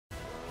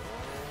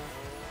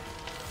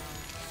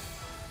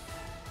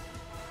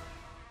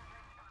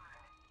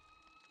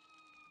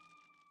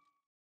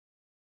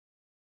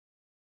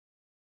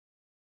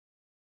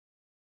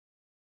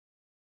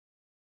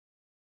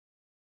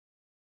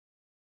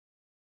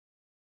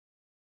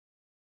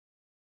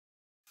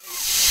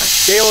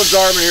Dalan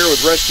Zartman here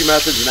with Rescue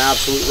Methods and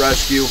Absolute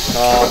Rescue.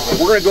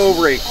 We're going to go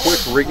over a quick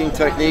rigging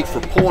technique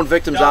for pulling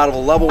victims out of a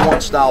level 1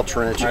 style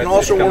trench. You can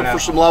also work for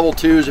some level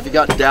 2s if you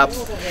got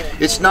depth.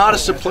 It's not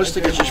as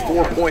simplistic as just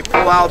 4-point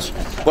pullouts,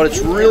 but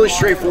it's really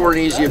straightforward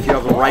and easy if you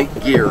have the right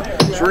gear.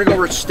 So we're going to go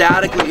over it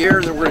statically here,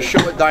 and then we're going to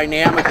show it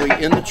dynamically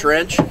in the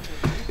trench.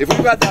 If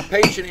we've got that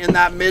patient in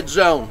that mid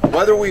zone,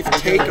 whether we've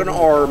taken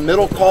our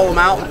middle column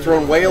out and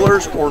thrown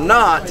whalers or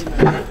not,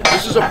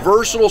 this is a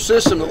versatile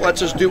system that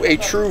lets us do a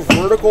true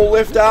vertical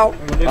lift out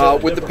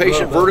with the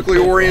patient vertically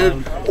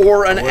oriented,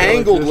 or an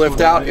angled lift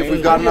out if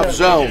we've got enough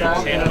zone.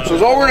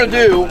 So all we're going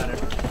to do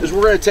is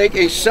we're going to take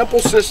a simple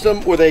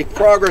system with a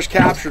progress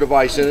capture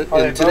device in it.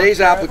 In today's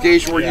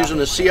application, we're using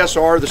the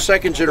CSR, the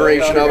second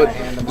generation of it.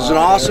 This is an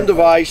awesome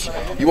device.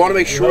 You want to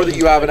make sure that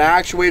you have an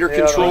actuator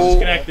control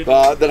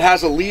that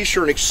has a leash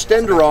or an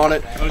extender on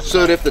it,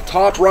 so that if the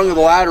top rung of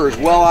the ladder is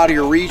well out of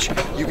your reach,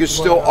 you can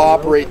still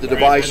operate the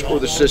device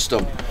or the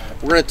system.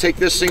 We're going to take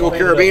this single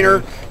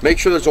carabiner, make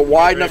sure there's a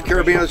wide enough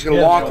carabiner that's going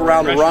to lock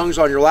around the rungs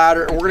on your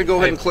ladder, and we're going to go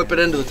ahead and clip it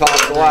into the top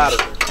of the ladder.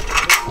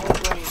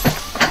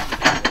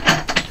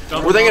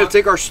 We're then going to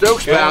take our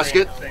Stokes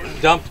basket,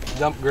 dump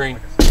green,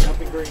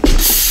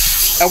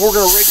 and we're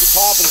going to rig the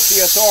top of the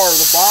CSR, or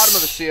the bottom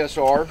of the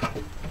CSR,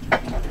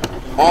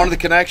 onto the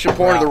connection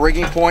point or the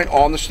rigging point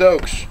on the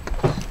Stokes.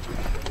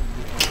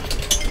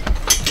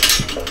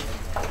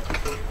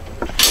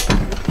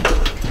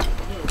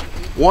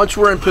 Once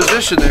we're in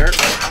position there,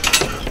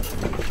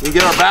 we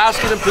get our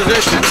basket in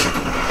position.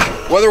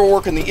 Whether we're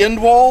working the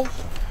end wall,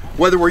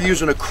 whether we're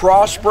using a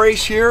cross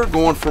brace here,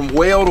 going from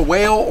whale to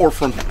whale, or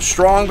from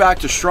strong back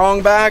to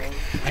strong back,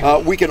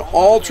 we can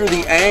alter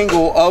the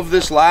angle of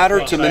this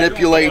ladder to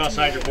manipulate,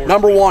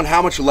 number one, how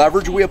much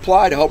leverage we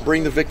apply to help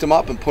bring the victim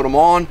up and put them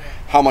on,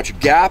 how much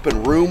gap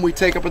and room we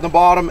take up at the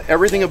bottom.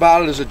 Everything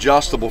about it is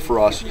adjustable for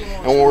us.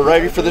 And when we're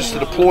ready for this to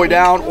deploy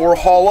down or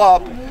haul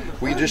up,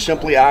 we can just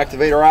simply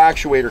activate our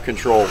actuator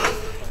control.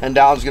 And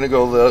down's going to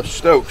go the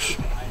Stokes.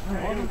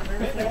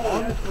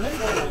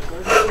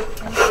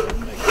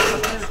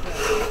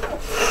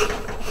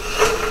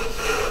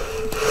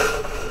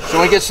 So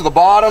when it gets to the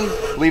bottom,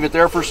 leave it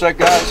there for a sec,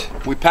 guys.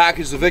 We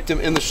package the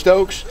victim in the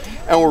Stokes,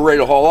 and we're ready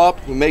to haul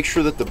up. We make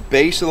sure that the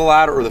base of the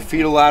ladder or the feet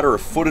of the ladder are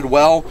footed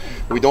well.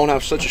 We don't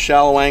have such a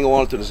shallow angle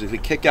on it that as if we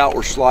kick out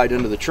or slide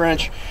into the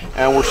trench,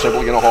 and we're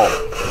simply going to haul.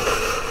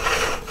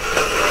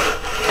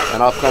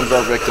 And up comes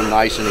our victim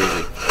nice and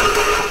easy.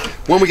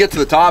 When we get to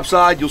the top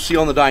side, you'll see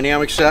on the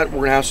dynamic set, we're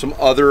going to have some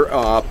other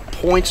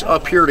points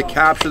up here to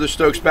capture the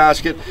Stokes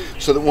basket,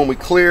 so that when we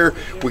clear,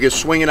 we can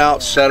swing it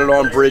out, set it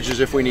on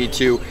bridges if we need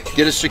to,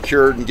 get it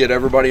secured, and get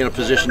everybody in a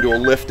position to do a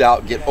lift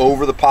out, get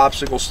over the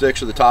popsicle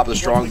sticks at the top of the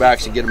strong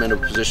backs and get them in a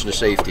position of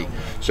safety.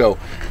 So,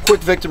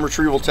 quick victim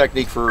retrieval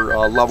technique for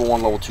level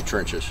 1, level 2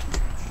 trenches.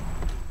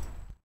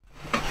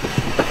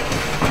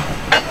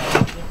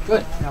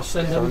 Good. Now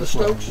send them to the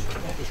Stokes.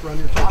 Just run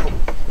your toggle.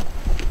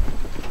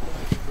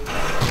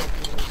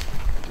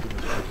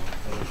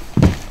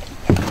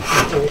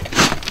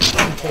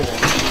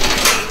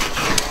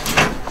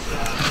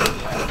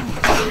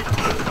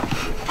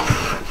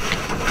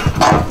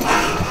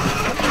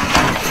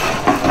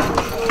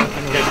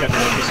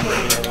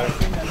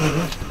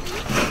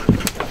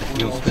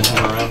 You'll spin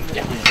him around?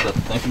 Yeah.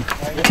 Thank you.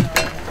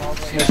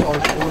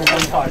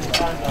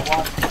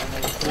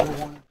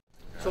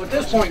 So at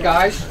this point,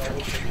 guys,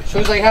 as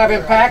soon as they have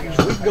him packaged,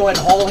 we can go ahead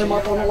and haul him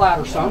up on the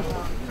ladder some.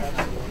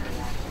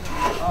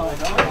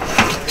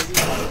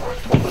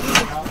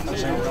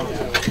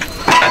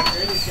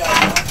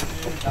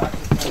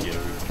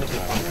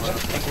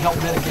 Help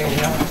mitigate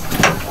him.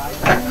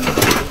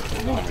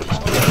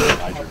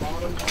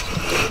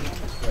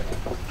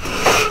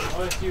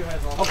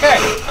 Okay.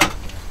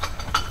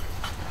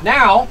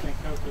 Now,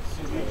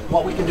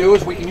 what we can do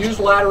is we can use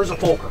the ladder as a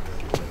fulcrum.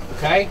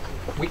 Okay?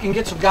 We can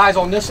get some guys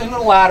on this end of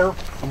the ladder,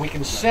 and we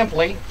can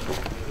simply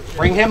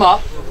bring him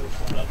up,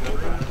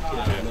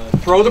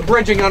 throw the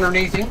bridging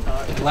underneath him,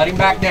 and let him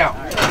back down.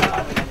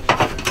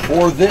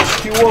 For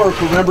this to work,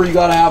 remember you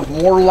got to have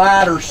more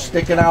ladder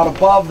sticking out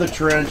above the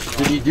trench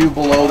than you do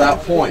below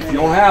that point. If you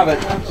don't have it,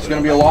 it's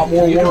going to be a lot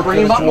more work.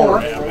 Bring him up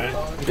more. Yep.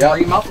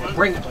 Bring him up.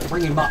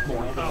 Bring him up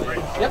more.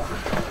 Yep.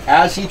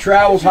 As he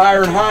travels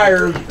higher and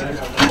higher,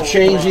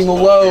 changing the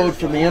load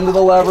from the end of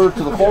the lever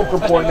to the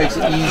fulcrum point makes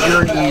it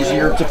easier and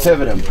easier to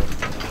pivot him.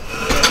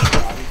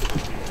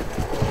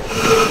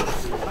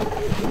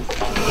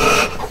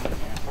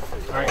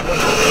 All right,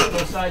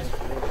 both sides.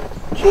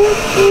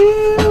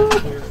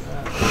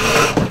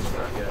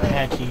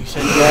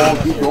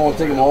 Keep going,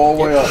 take him all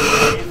the way up.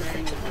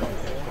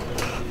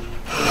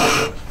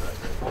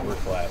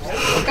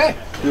 Okay.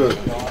 Good.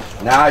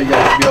 Now you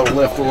got to be able to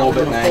lift a little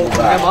bit and angle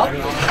back.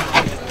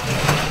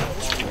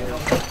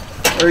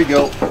 There you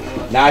go.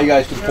 Now you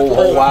guys can pull the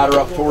whole ladder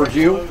up towards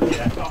you.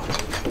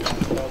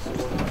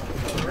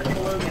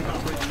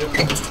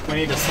 We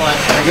need to slide.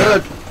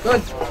 Good.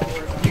 Good.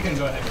 You can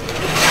go ahead.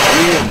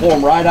 You can pull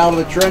them right out of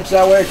the trench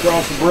that way,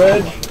 across the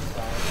bridge.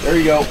 There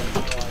you go.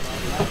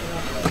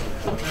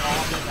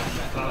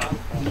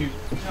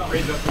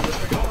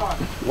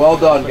 Well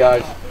done,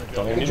 guys.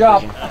 Good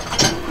job.